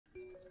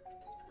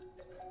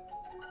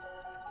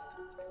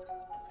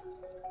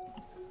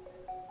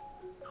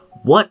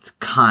What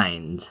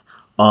kind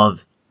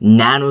of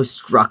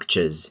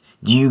nanostructures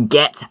do you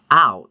get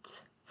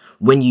out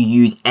when you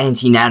use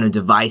anti-nano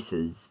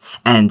devices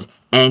and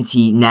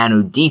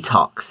anti-nano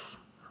detox,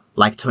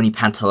 like Tony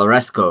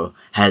Pantalleresco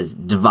has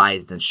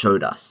devised and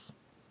showed us?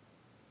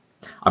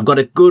 I've got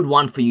a good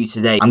one for you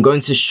today. I'm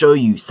going to show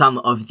you some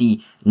of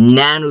the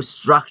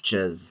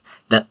nanostructures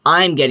that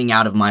I'm getting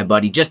out of my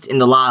body just in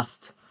the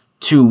last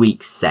 2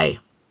 weeks, say.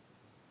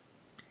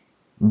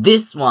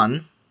 This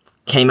one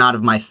came out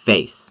of my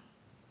face.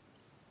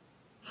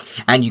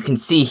 And you can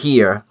see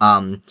here,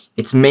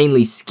 it's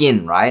mainly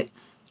skin, right?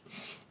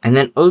 And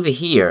then over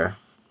here,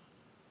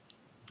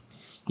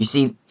 you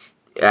see,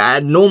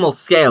 at normal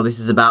scale, this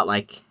is about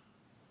like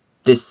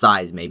this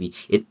size maybe.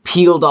 It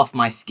peeled off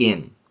my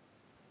skin.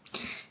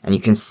 And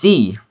you can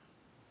see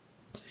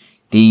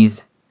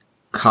these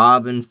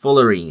carbon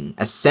fullerene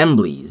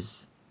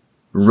assemblies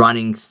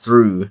running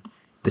through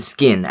the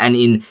skin. And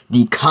in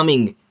the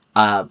coming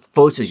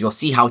photos, you'll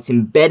see how it's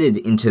embedded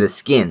into the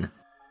skin.